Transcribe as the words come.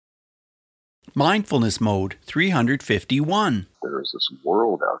Mindfulness Mode 351. There's this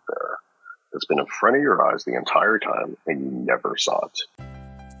world out there that's been in front of your eyes the entire time and you never saw it.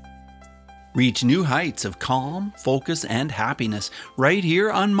 Reach new heights of calm, focus, and happiness right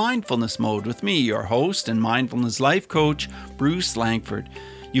here on Mindfulness Mode with me, your host and mindfulness life coach, Bruce Langford.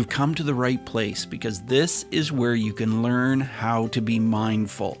 You've come to the right place because this is where you can learn how to be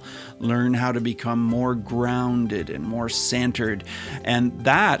mindful, learn how to become more grounded and more centered. And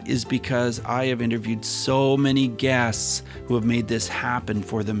that is because I have interviewed so many guests who have made this happen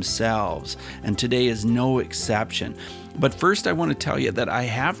for themselves. And today is no exception. But first, I want to tell you that I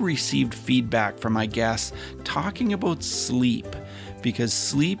have received feedback from my guests talking about sleep, because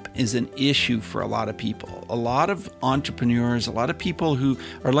sleep is an issue for a lot of people. A lot of entrepreneurs, a lot of people who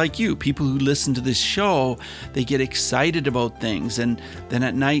are like you, people who listen to this show, they get excited about things and then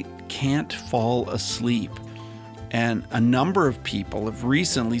at night can't fall asleep. And a number of people have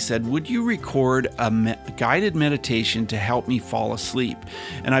recently said, would you record a guided meditation to help me fall asleep?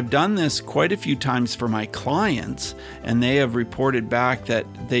 And I've done this quite a few times for my clients, and they have reported back that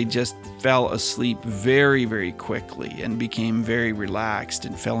they just fell asleep very, very quickly and became very relaxed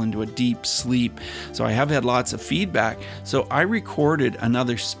and fell into a deep sleep. So I have had lots of feedback. So I recorded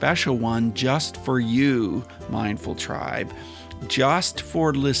another special one just for you, Mindful Tribe, just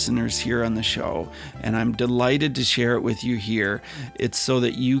for listeners here on the show, and I'm delighted to share it with you here. It's so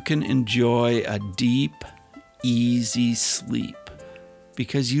that you can enjoy a deep, easy sleep,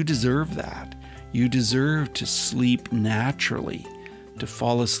 because you deserve that. You deserve to sleep naturally, to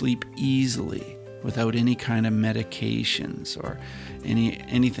fall asleep easily without any kind of medications or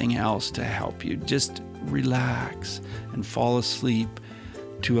anything else to help you. Just relax and fall asleep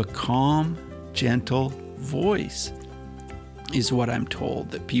to a calm, gentle voice. Is what I'm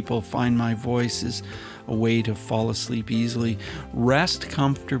told, that people find my voice is a way to fall asleep easily, rest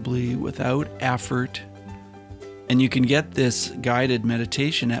comfortably without effort. And you can get this guided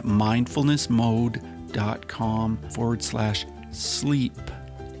meditation at mindfulnessmode.com/sleep.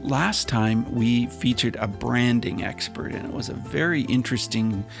 Last time we featured a branding expert, and it was a very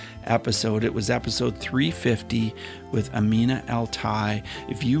interesting episode. It was episode 350 with Amina Altai.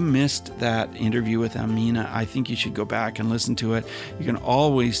 If you missed that interview with Amina, I think you should go back and listen to it. You can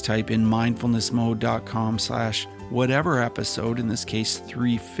always type in mindfulnessmode.com/whatever episode, in this case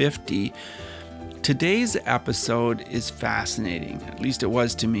 350. Today's episode is fascinating, at least it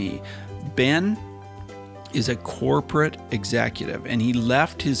was to me. Ben is a corporate executive, and he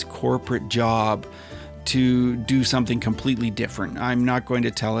left his corporate job to do something completely different. I'm not going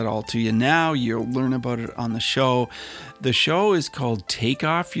to tell it all to you now. You'll learn about it on the show. The show is called Take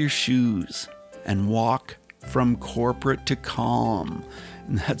Off Your Shoes and Walk from Corporate to Calm.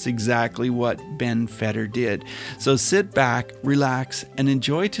 And that's exactly what Ben Fetter did. So sit back, relax, and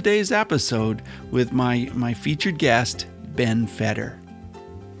enjoy today's episode with my featured guest, Ben Fetter.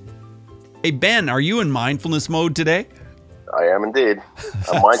 Hey, Ben, are you in mindfulness mode today? I am indeed.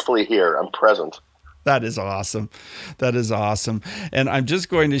 I'm mindfully here. I'm present. That is awesome. That is awesome. And I'm just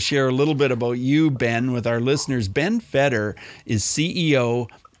going to share a little bit about you, Ben, with our listeners. Ben Fetter is CEO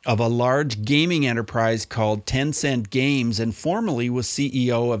of a large gaming enterprise called Tencent Games, and formerly was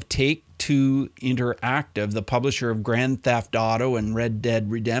CEO of Take-Two Interactive, the publisher of Grand Theft Auto and Red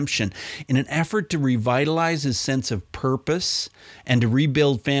Dead Redemption. In an effort to revitalize his sense of purpose and to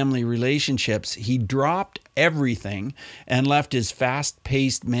rebuild family relationships, he dropped everything and left his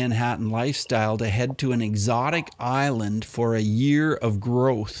fast-paced Manhattan lifestyle to head to an exotic island for a year of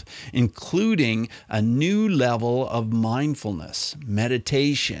growth, including a new level of mindfulness,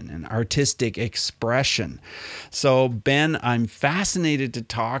 meditation, and artistic expression. So, Ben, I'm fascinated to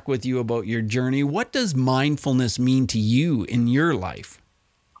talk with you about your journey. What does mindfulness mean to you in your life?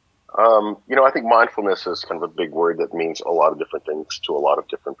 I think mindfulness is kind of a big word that means a lot of different things to a lot of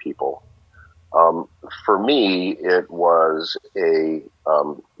different people. For me, it was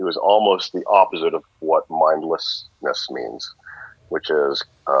almost the opposite of what mindlessness means, which is,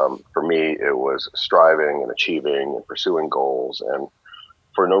 for me, it was striving and achieving and pursuing goals, and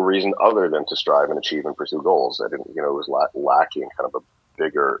for no reason other than to strive and achieve and pursue goals. It was lacking kind of a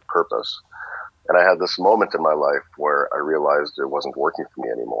bigger purpose. And I had this moment in my life where I realized it wasn't working for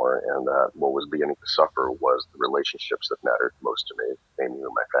me anymore, and that what was beginning to suffer was the relationships that mattered most to me, namely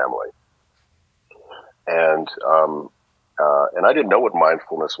my family. And I didn't know what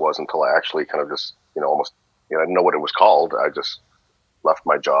mindfulness was until I actually kind of just, I didn't know what it was called. I just left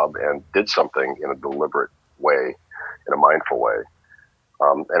my job and did something in a deliberate way, in a mindful way.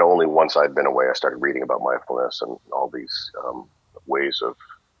 And only once I'd been away, I started reading about mindfulness and all these ways of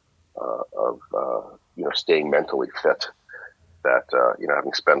staying mentally fit. that,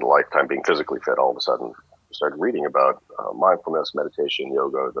 having spent a lifetime being physically fit, all of a sudden started reading about mindfulness, meditation,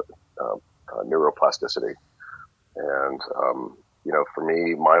 yoga, neuroplasticity. And, for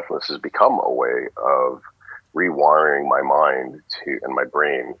me, mindfulness has become a way of rewiring my mind and my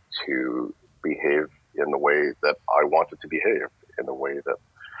brain to behave in the way that I wanted to behave, in a way that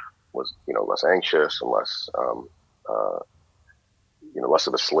was, less anxious and less, less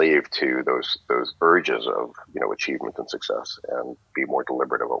of a slave to those urges of, achievement and success, and be more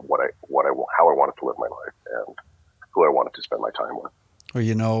deliberative of how I wanted to live my life and who I wanted to spend my time with.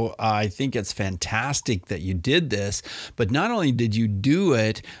 Well, I think it's fantastic that you did this, but not only did you do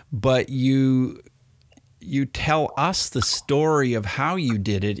it, but you tell us the story of how you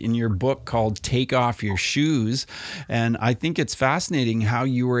did it in your book called Take Off Your Shoes. And I think it's fascinating how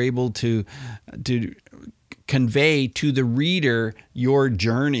you were able to convey to the reader your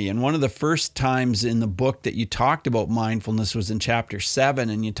journey. And one of the first times in the book that you talked about mindfulness was in chapter 7,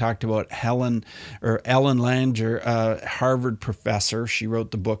 and you talked about Ellen Langer, a Harvard professor. She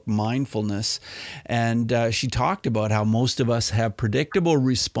wrote the book Mindfulness, and she talked about how most of us have predictable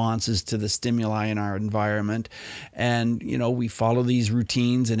responses to the stimuli in our environment, and we follow these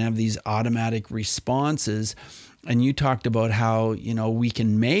routines and have these automatic responses. And you talked about how we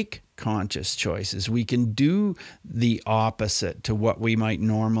can make conscious choices. We can do the opposite to what we might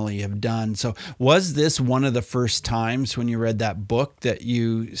normally have done. So was this one of the first times when you read that book that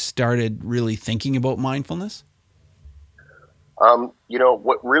you started really thinking about mindfulness?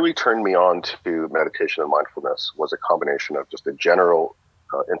 What really turned me on to meditation and mindfulness was a combination of just a general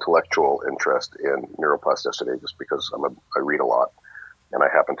intellectual interest in neuroplasticity, just because I read a lot and I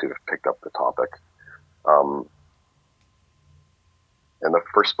happen to have picked up the topic. And the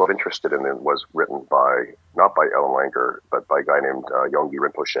first book I'm interested in was written not by Ellen Langer, but by a guy named Yongey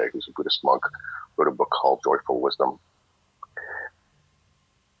Rinpoche, who's a Buddhist monk, wrote a book called Joyful Wisdom.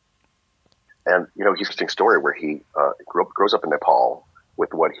 And, he's an interesting story where he grows up in Nepal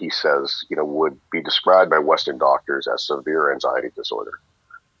with what he says, would be described by Western doctors as severe anxiety disorder.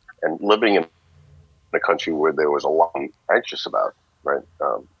 And living in a country where there was a lot to be anxious about, right?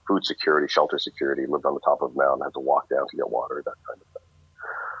 Food security, shelter security, lived on the top of a mountain, had to walk down to get water, that kind of thing.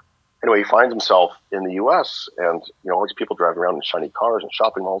 Anyway, he finds himself in the U.S. and, all these people driving around in shiny cars and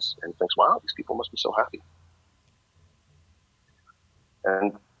shopping malls, and he thinks, wow, these people must be so happy.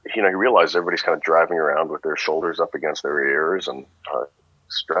 And, he realizes everybody's kind of driving around with their shoulders up against their ears and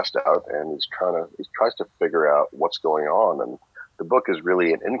stressed out, and he tries to figure out what's going on. And the book is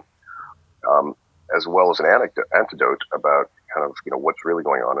really as well as an antidote about kind of, what's really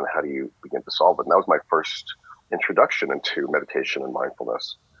going on and how do you begin to solve it. And that was my first introduction into meditation and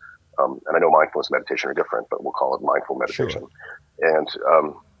mindfulness. And I know mindfulness and meditation are different, but we'll call it mindful meditation. Sure. And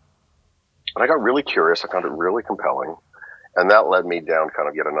I got really curious. I found it really compelling. And that led me down kind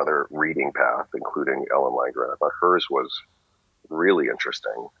of yet another reading path, including Ellen Langer. And I thought hers was really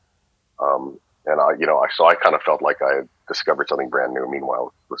interesting. So I kind of felt like I had discovered something brand new.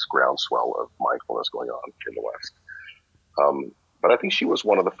 Meanwhile, this groundswell of mindfulness going on in the West. But I think she was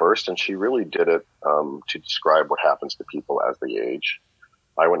one of the first, and she really did it to describe what happens to people as they age.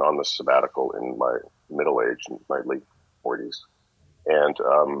 I went on this sabbatical in my middle age, in my late 40s. And,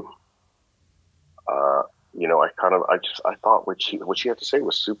 I thought what she had to say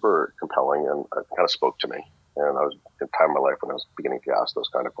was super compelling, and it kind of spoke to me. And I was in a time in my life when I was beginning to ask those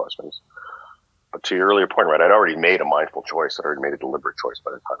kind of questions. But to your earlier point, right, I'd already made a mindful choice. I'd already made a deliberate choice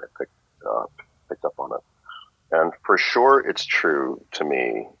by the time I picked up on it. And for sure, it's true to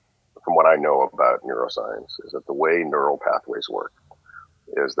me, from what I know about neuroscience, is that the way neural pathways work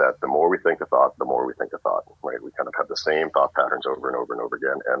is that the more we think a thought, the more we think a thought, right? We kind of have the same thought patterns over and over and over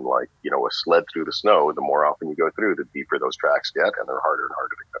again. And like, a sled through the snow, the more often you go through, the deeper those tracks get, and they're harder and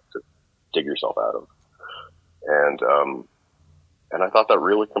harder to dig yourself out of. And I thought that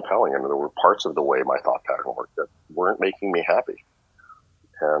really compelling. And there were parts of the way my thought pattern worked that weren't making me happy.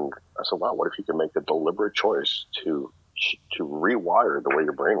 And I said, wow, what if you can make a deliberate choice to rewire the way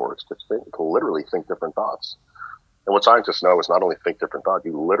your brain works, to literally think different thoughts? And what scientists know is not only think different thoughts,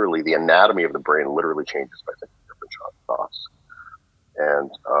 the anatomy of the brain literally changes by thinking different thoughts. And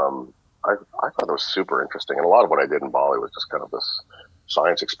I thought that was super interesting. And a lot of what I did in Bali was just kind of this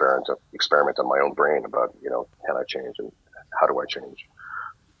science experiment on my own brain about, can I change and how do I change?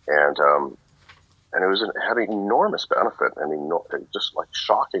 And it had an enormous benefit. I mean, just like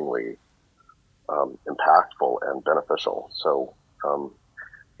shockingly impactful and beneficial. So,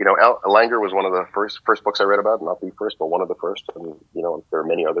 Langer was one of the first books I read about, not the first, but one of the first. And, there are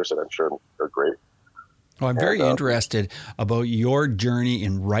many others that I'm sure are great. Well, I'm very interested about your journey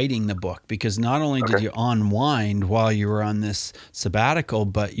in writing the book, because not only did you unwind while you were on this sabbatical,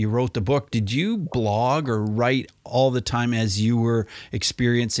 but you wrote the book. Did you blog or write all the time as you were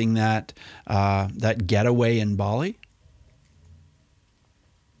experiencing that getaway in Bali?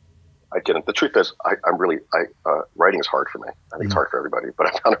 I didn't. The truth is, writing is hard for me. I think it's hard for everybody, but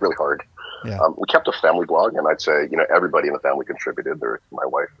I found it really hard. Yeah. We kept a family blog, and I'd say, everybody in the family contributed. There's my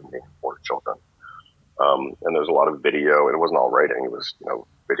wife and me, 4 children. And there was a lot of video, and it wasn't all writing. It was,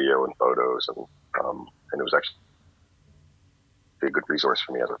 video and photos, and it was actually a good resource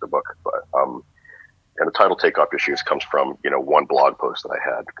for me as with the book. But, and the title Take Off Your Shoes comes from, one blog post that I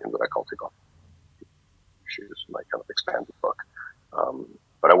had that I call Take Off Your Shoes, and I kind of expanded the book.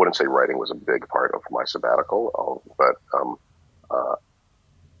 But I wouldn't say writing was a big part of my sabbatical, but I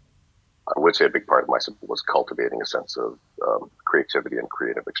would say a big part of my sabbatical was cultivating a sense of creativity and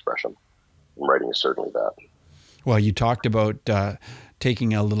creative expression. And writing is certainly that. Well, you talked about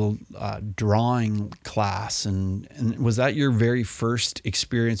taking a little drawing class, and was that your very first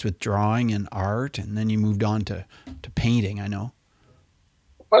experience with drawing and art, and then you moved on to painting? I know.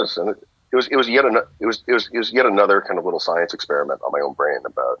 It was, and it was yet another kind of little science experiment on my own brain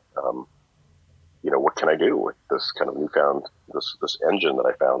about what can I do with this kind of newfound this engine that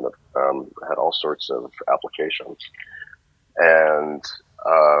I found that had all sorts of applications, and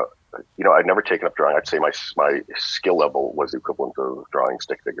I'd never taken up drawing. I'd say my skill level was the equivalent of drawing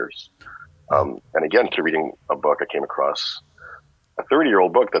stick figures. And again, through reading a book, I came across a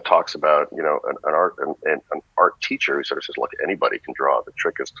 30-year-old book that talks about, an art teacher who sort of says, look, anybody can draw. The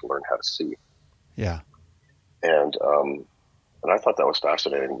trick is to learn how to see. Yeah. And I thought that was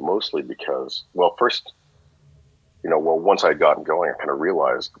fascinating, mostly because, first, once I'd gotten going, I kind of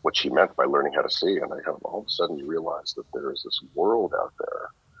realized what she meant by learning how to see. And I kind of all of a sudden you realize that there is this world out there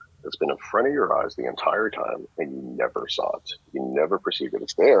that's been in front of your eyes the entire time, and you never saw it. You never perceived it.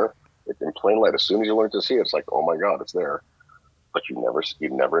 It's there. It's in plain light. As soon as you learn to see it, it's like, oh my God, it's there. But you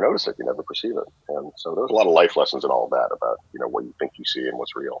never notice it. You never perceive it. And so there's a lot of life lessons in all of that about, what you think you see and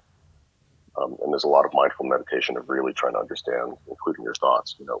what's real. And there's a lot of mindful meditation of really trying to understand, including your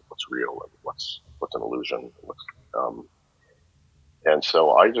thoughts, what's real and what's an illusion. And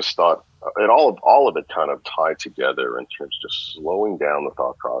so I just thought, and all of it kind of tied together in terms of just slowing down the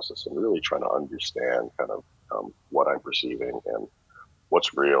thought process and really trying to understand kind of what I'm perceiving and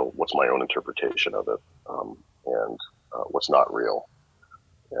what's real, what's my own interpretation of it, and what's not real,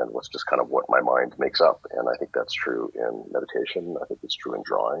 and what's just kind of what my mind makes up. And I think that's true in meditation. I think it's true in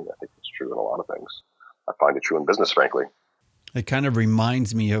drawing. I think it's true in a lot of things. I find it true in business, frankly. It kind of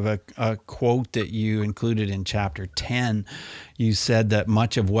reminds me of a quote that you included in chapter 10. You said that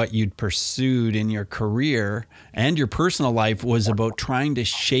much of what you'd pursued in your career and your personal life was about trying to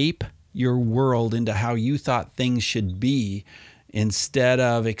shape your world into how you thought things should be instead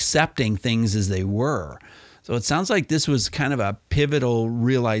of accepting things as they were. So it sounds like this was kind of a pivotal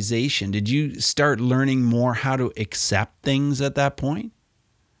realization. Did you start learning more how to accept things at that point?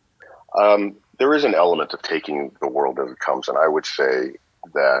 There is an element of taking the world as it comes, and I would say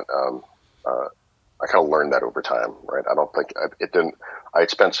that I kind of learned that over time, right? I don't think it didn't. I had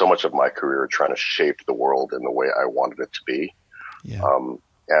spent so much of my career trying to shape the world in the way I wanted it to be,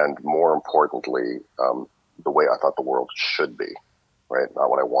 and more importantly, the way I thought the world should be, right? Not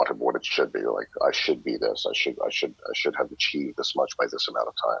what I wanted, but what it should be. Like I should be this. I should have achieved this much by this amount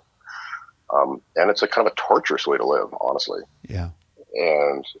of time. And it's a kind of a torturous way to live, honestly. Yeah.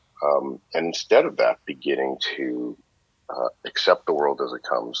 And instead of that, beginning to accept the world as it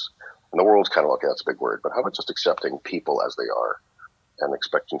comes, and the world's kind of okay, that's a big word, but how about just accepting people as they are, and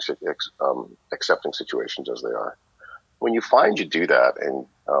accepting situations as they are? When you find you do that, and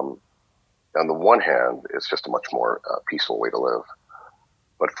on the one hand, it's just a much more peaceful way to live,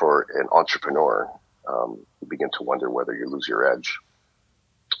 but for an entrepreneur, you begin to wonder whether you lose your edge.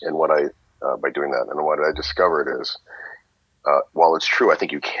 And by doing that, and what I discovered is, while it's true, I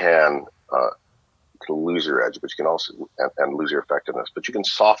think you can lose your edge, but you can also and lose your effectiveness. But you can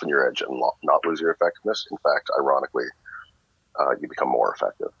soften your edge and not lose your effectiveness. In fact, ironically, you become more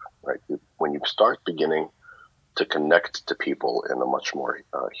effective. Right? When you start beginning to connect to people in a much more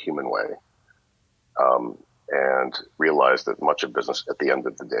human way, and realize that much of business at the end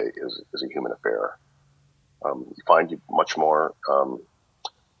of the day is a human affair, you find you much more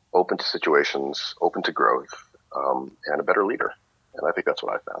open to situations, open to growth. And a better leader. And I think that's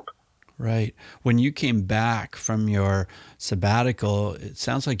what I found. Right. When you came back from your sabbatical, it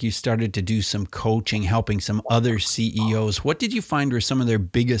sounds like you started to do some coaching, helping some other CEOs. What did you find were some of their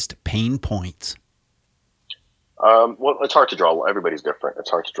biggest pain points? Well, it's hard to draw. Everybody's different. It's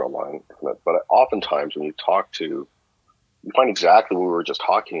hard to draw a line, isn't it? But oftentimes when you talk to, you find exactly what we were just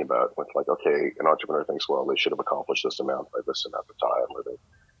talking about with like, okay, an entrepreneur thinks, well, they should have accomplished this amount by this amount of time, or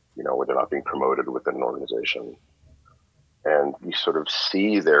they, or they're not being promoted within an organization. And you sort of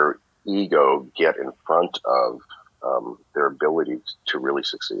see their ego get in front of their ability to really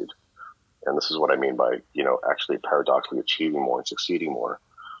succeed. And this is what I mean by, actually paradoxically achieving more and succeeding more.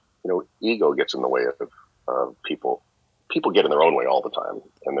 Ego gets in the way of people. People get in their own way all the time,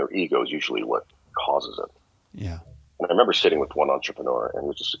 and their ego is usually what causes it. Yeah. And I remember sitting with one entrepreneur,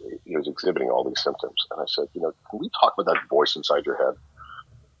 and he was exhibiting all these symptoms. And I said, can we talk about that voice inside your head?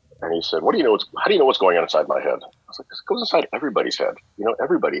 And he said, how do you know what's going on inside my head? I was like, this goes inside everybody's head.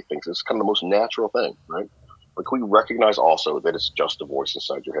 Everybody thinks it's kind of the most natural thing, right? But can we recognize also that it's just a voice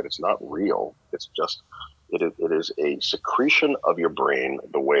inside your head? It's not real. It's just, it is a secretion of your brain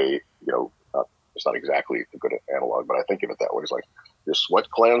the way, it's not exactly a good analog, but I think of it that way. It's like your sweat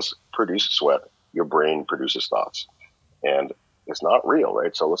glands produce sweat, your brain produces thoughts. And it's not real,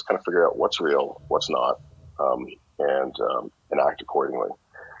 right? So let's kind of figure out what's real, what's not, and act accordingly.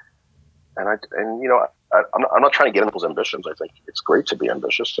 And I'm not trying to get into people's ambitions. I think it's great to be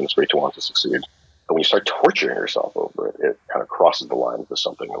ambitious and it's great to want to succeed. But when you start torturing yourself over it, it kind of crosses the line into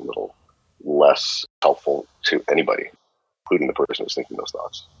something a little less helpful to anybody, including the person who's thinking those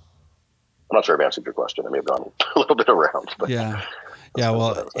thoughts. I'm not sure I've answered your question. I may have gone a little bit around. But yeah.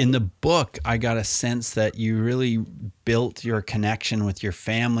 Well, in the book, I got a sense that you really built your connection with your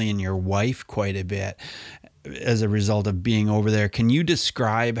family and your wife quite a bit as a result of being over there. Can you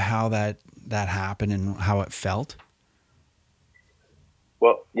describe how that happened and how it felt?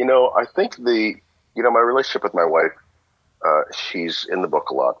 Well, I think my relationship with my wife, she's in the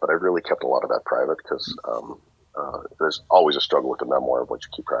book a lot, but I really kept a lot of that private because there's always a struggle with the memoir of what you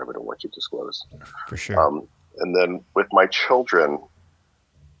keep private and what you disclose. For sure. And then with my children,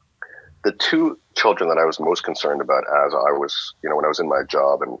 the two children that I was most concerned about as I was, when I was in my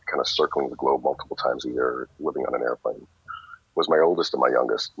job and kind of circling the globe multiple times a year, living on an airplane, was my oldest and my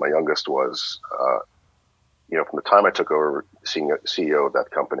youngest. My youngest was, from the time I took over CEO of that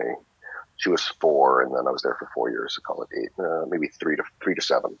company, she was 4, and then I was there for 4 years, so call it 8, maybe 3 to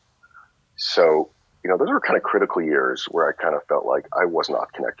 7. So, those were kind of critical years where I kind of felt like I was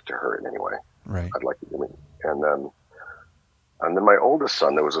not connected to her in any way. Right. I'd like to do it. And then my oldest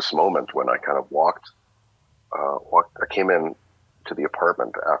son, there was this moment when I kind of walked, I came in to the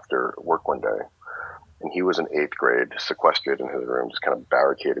apartment after work one day, and he was in 8th grade, sequestered in his room, just kind of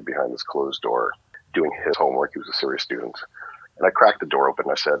barricaded behind this closed door, doing his homework. He was a serious student. And I cracked the door open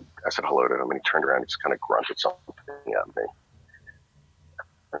and I said hello to him, and he turned around and just kind of grunted something at me.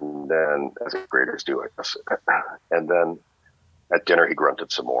 And then, as 8th graders do, I guess. And then at dinner, he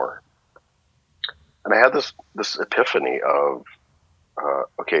grunted some more. And I had this epiphany of,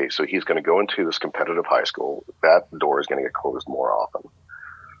 okay, so he's going to go into this competitive high school. That door is going to get closed more often.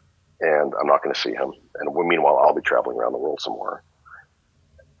 And I'm not going to see him. And meanwhile, I'll be traveling around the world some more.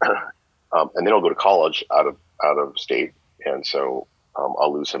 And then I'll go to college out of state. And so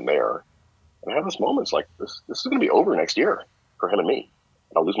I'll lose him there. And I have this moments like this is going to be over next year for him and me.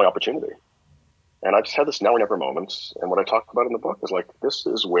 And I'll lose my opportunity. And I just had this now or never moments. And what I talked about in the book is like, this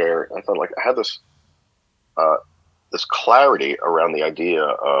is where I thought like I had this clarity around the idea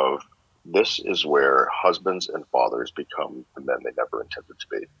of this is where husbands and fathers become the men they never intended to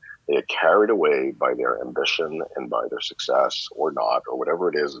be. They get carried away by their ambition and by their success or not, or whatever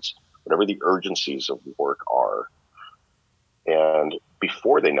it is. It's whatever the urgencies of work are. And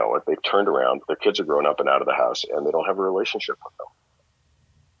before they know it, they've turned around, their kids are grown up and out of the house, and they don't have a relationship with them.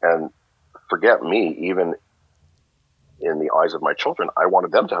 And forget me, even in the eyes of my children, I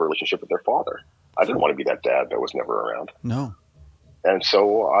wanted them to have a relationship with their father. I didn't want to be that dad that was never around. No. And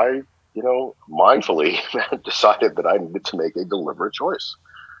so I, mindfully decided that I needed to make a deliberate choice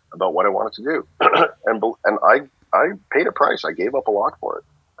about what I wanted to do. and I paid a price. I gave up a lot for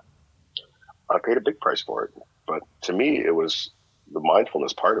it. I paid a big price for it. But to me, it was the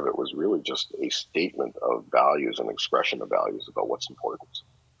mindfulness part of it was really just a statement of values and expression of values about what's important.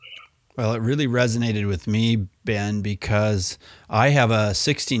 Well, it really resonated with me, Ben, because I have a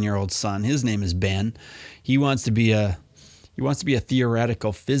 16-year-old son. His name is Ben. He wants to be a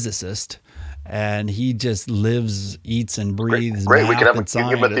theoretical physicist, and he just lives, eats, and breathes. Great. We can give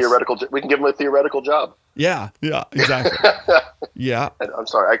him a theoretical job. Yeah, exactly. Yeah. I'm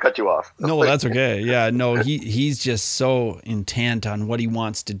sorry, I cut you off. No, that's okay. Yeah, no, he's just so intent on what he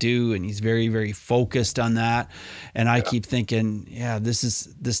wants to do, and he's very, very focused on that. And I keep thinking,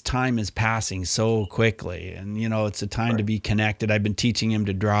 this time is passing so quickly, and it's a time to be connected. I've been teaching him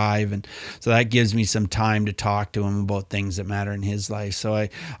to drive, and so that gives me some time to talk to him about things that matter in his life. So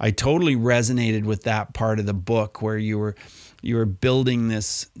I totally resonated with that part of the book where you were building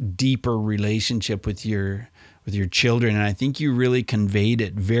this deeper relationship with your children. And I think you really conveyed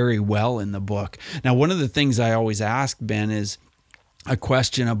it very well in the book. Now, one of the things I always ask, Ben, is a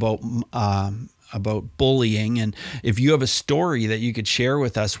question about bullying. And if you have a story that you could share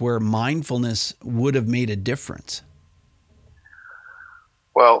with us where mindfulness would have made a difference.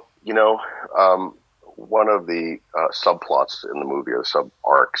 Well, one of the subplots in the movie,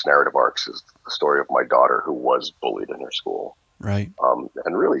 or narrative arcs, is the story of my daughter who was bullied in her school. Right.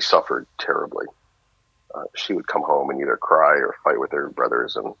 And really suffered terribly. She would come home and either cry or fight with her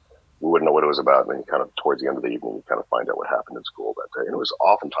brothers, and we wouldn't know what it was about. And then kind of towards the end of the evening, you kind of find out what happened in school that day. And it was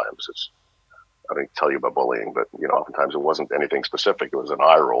oftentimes, I didn't tell you about bullying, but oftentimes it wasn't anything specific. It was an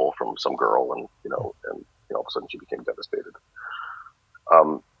eye roll from some girl, and all of a sudden she became devastated.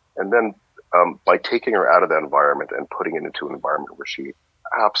 And then by taking her out of that environment and putting it into an environment where she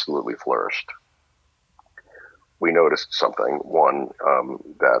absolutely flourished, we noticed something. One,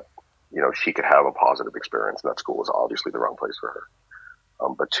 that she could have a positive experience, and that school was obviously the wrong place for her.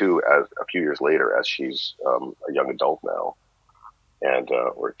 But two, as a few years later, as she's a young adult now, and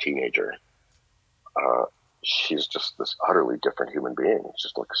or a teenager, she's just this utterly different human being. It's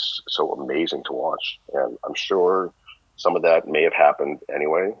just so amazing to watch. And I'm sure some of that may have happened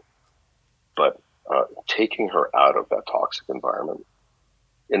anyway, but taking her out of that toxic environment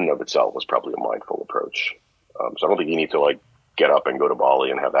in and of itself was probably a mindful approach. So I don't think you need to get up and go to Bali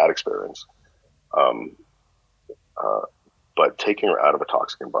and have that experience. But taking her out of a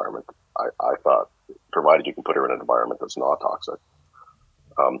toxic environment, I thought, provided you can put her in an environment that's not toxic,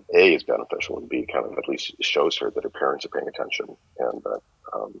 A, is beneficial, and B, kind of at least shows her that her parents are paying attention and that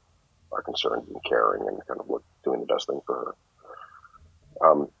are concerned and caring and kind of doing the best thing for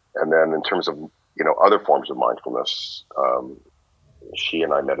her. And then in terms of, other forms of mindfulness, she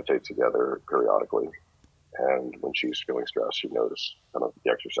and I meditate together periodically. And when she's feeling stressed, she notices kind of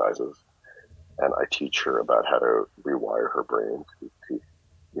the exercises. And I teach her about how to rewire her brain to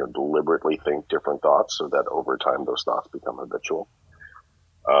deliberately think different thoughts so that over time those thoughts become habitual.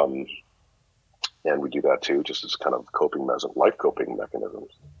 And we do that too, just as kind of life coping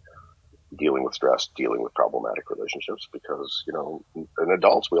mechanisms, dealing with stress, dealing with problematic relationships, because, in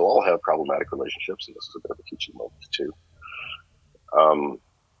adults, we'll all have problematic relationships, and this is a bit of a teaching moment too.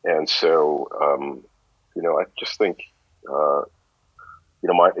 And so, I just think,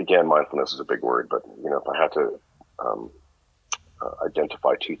 mindfulness is a big word, but, if I had to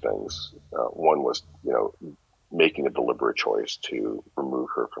identify two things, one was, making a deliberate choice to remove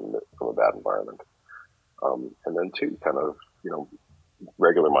her from a bad environment. And then two, kind of,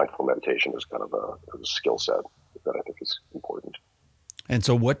 regular mindful meditation is kind of a skill set that I think is important. And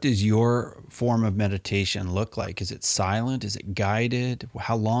so what does your form of meditation look like? Is it silent? Is it guided?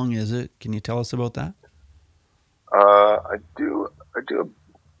 How long is it? Can you tell us about that? I do a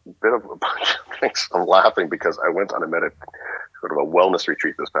bit of a bunch of things. I'm laughing because I went on sort of a wellness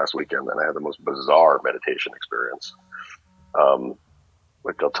retreat this past weekend, and I had the most bizarre meditation experience,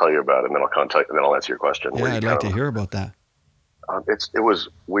 which I'll tell you about, and then I'll answer your question. Yeah, I'd like to hear about that. It was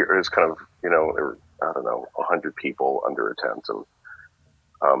weird. It was kind of, there were, 100 people under a tent, and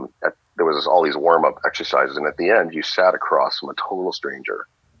there was all these warm-up exercises, and at the end, you sat across from a total stranger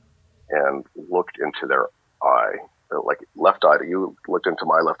and looked into their eye, like left eye. You looked into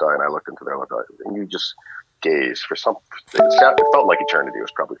my left eye, and I looked into their left eye, and you just gazed for it felt like eternity. It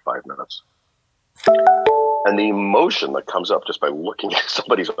was probably 5 minutes. And the emotion that comes up just by looking at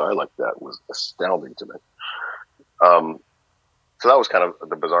somebody's eye like that was astounding to me. So that was kind of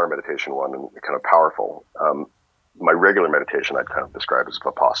the bizarre meditation one, and kind of powerful. My regular meditation I'd kind of describe as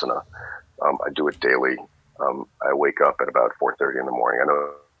Vipassana. I do it daily. I wake up at about 4:30 in the morning. I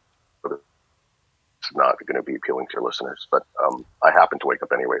know it's not going to be appealing to your listeners, but I happen to wake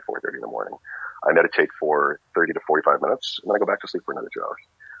up anyway at 4:30 in the morning. I meditate for 30 to 45 minutes, and then I go back to sleep for another 2 hours.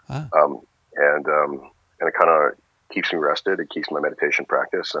 And it kind of keeps me rested. It keeps my meditation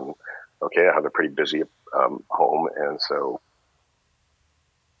practice. And okay, I have a pretty busy home, and so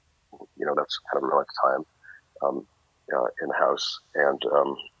that's kind of a relaxed time in the house. And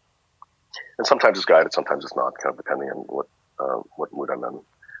sometimes it's guided, sometimes it's not, kind of depending on what mood I'm in.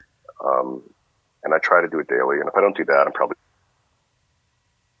 And I try to do it daily. And if I don't do that, I'm probably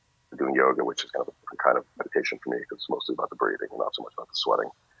doing yoga, which is kind of a different kind of meditation for me because it's mostly about the breathing and not so much about the sweating.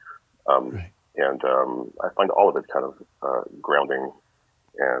 Right. And I find all of it kind of grounding.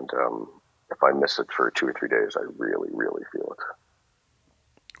 And if I miss it for 2 or 3 days, I really, really feel it.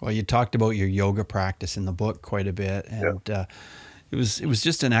 Well, you talked about your yoga practice in the book quite a bit, and it was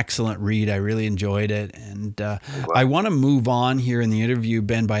just an excellent read. I really enjoyed it, and I want to move on here in the interview,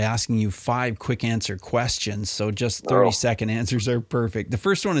 Ben, by asking you 5 quick answer questions. So just 30-second answers are perfect. The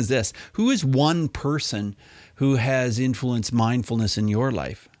first one is this: who is one person who has influenced mindfulness in your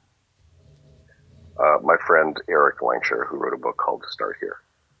life? My friend Eric Langsher, who wrote a book called Start Here.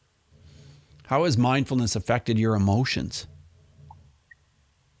 How has mindfulness affected your emotions?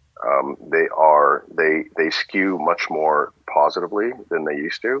 They skew much more positively than they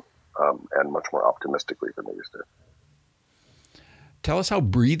used to, and much more optimistically than they used to. Tell us how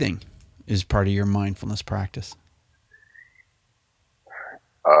breathing is part of your mindfulness practice.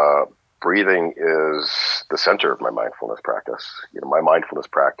 Breathing is the center of my mindfulness practice. My mindfulness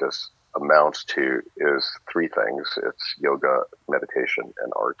practice amounts to is 3 things. It's yoga, meditation,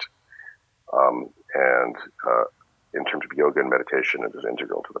 and art. And in terms of yoga and meditation, it is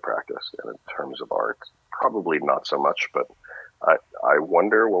integral to the practice. And in terms of art, probably not so much, but I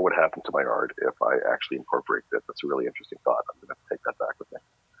wonder what would happen to my art if I actually incorporated it. That's a really interesting thought. I'm going to take that back with me.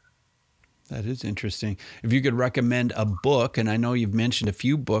 That is interesting. If you could recommend a book, and I know you've mentioned a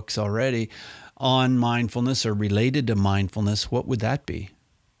few books already on mindfulness or related to mindfulness, what would that be?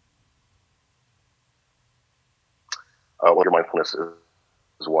 Your Mindfulness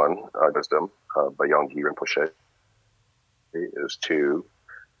is 1. Wisdom by Yonggi Rinpoche is 2.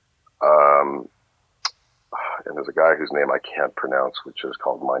 And there's a guy whose name I can't pronounce, which is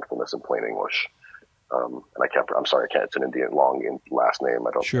called Mindfulness in Plain English. And I'm sorry, I can't. It's an Indian last name.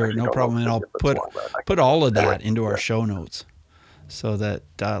 I don't. Sure, no problem. And I'll put all of that into our show notes so that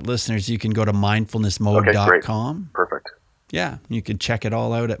listeners, you can go to mindfulnessmode.com. Okay, perfect. Yeah, you can check it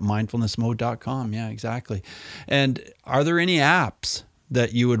all out at mindfulnessmode.com. Yeah, exactly. And are there any apps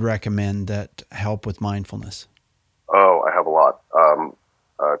that you would recommend that help with mindfulness? Oh, I have a lot.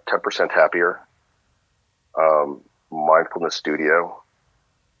 10% Happier, Mindfulness Studio,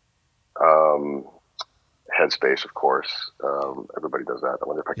 Headspace, of course. Everybody does that. I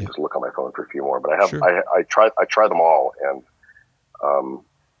wonder if I can just look on my phone for a few more. But I try them all and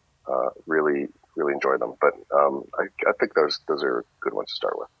really enjoy them. But I think those are good ones to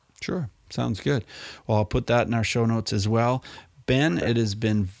start with. Sure, sounds good. Well, I'll put that in our show notes as well. Ben, it has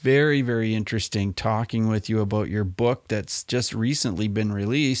been very, very interesting talking with you about your book that's just recently been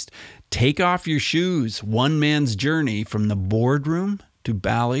released, Take Off Your Shoes, One Man's Journey from the Boardroom to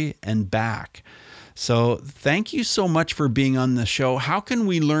Bali and Back. So thank you so much for being on the show. How can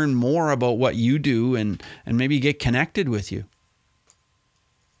we learn more about what you do and maybe get connected with you?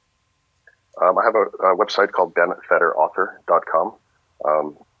 I have a website called benfederauthor.com.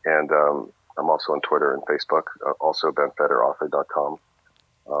 And I'm also on Twitter and Facebook, also benfederauthor.com.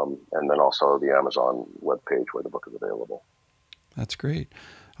 And then also the Amazon webpage where the book is available. That's great.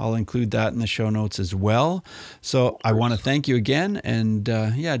 I'll include that in the show notes as well. So I want to thank you again. And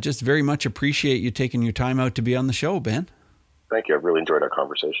just very much appreciate you taking your time out to be on the show, Ben. Thank you. I've really enjoyed our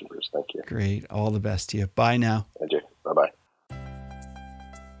conversation, Bruce. Thank you. Great. All the best to you. Bye now. Thank you. Bye-bye.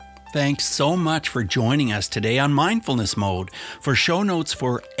 Thanks so much for joining us today on Mindfulness Mode. For show notes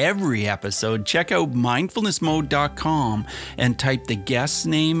for every episode, check out mindfulnessmode.com and type the guest's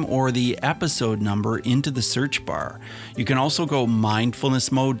name or the episode number into the search bar. You can also go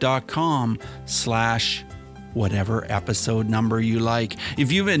mindfulnessmode.com/ whatever episode number you like.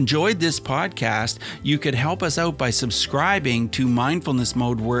 If you've enjoyed this podcast, you could help us out by subscribing to Mindfulness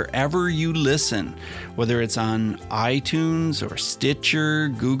Mode wherever you listen, whether it's on iTunes or Stitcher,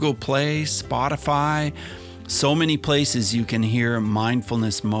 Google Play, Spotify. So many places you can hear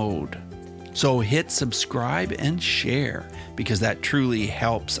Mindfulness Mode. So hit subscribe and share because that truly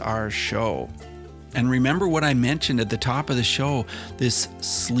helps our show. And remember what I mentioned at the top of the show, this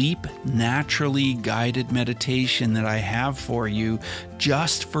sleep naturally guided meditation that I have for you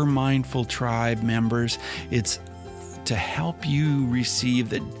just for Mindful Tribe members. It's to help you receive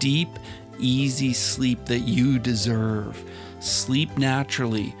the deep, easy sleep that you deserve. Sleep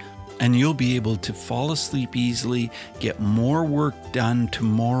naturally, and you'll be able to fall asleep easily, get more work done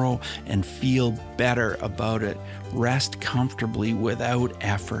tomorrow, and feel better about it. Rest comfortably without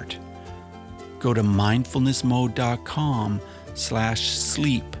effort. Go to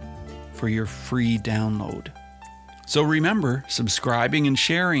mindfulnessmode.com/sleep for your free download. So remember, subscribing and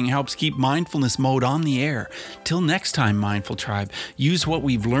sharing helps keep Mindfulness Mode on the air. Till next time, Mindful Tribe, use what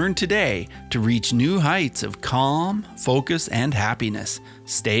we've learned today to reach new heights of calm, focus, and happiness.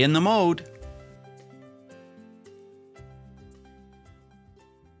 Stay in the mode.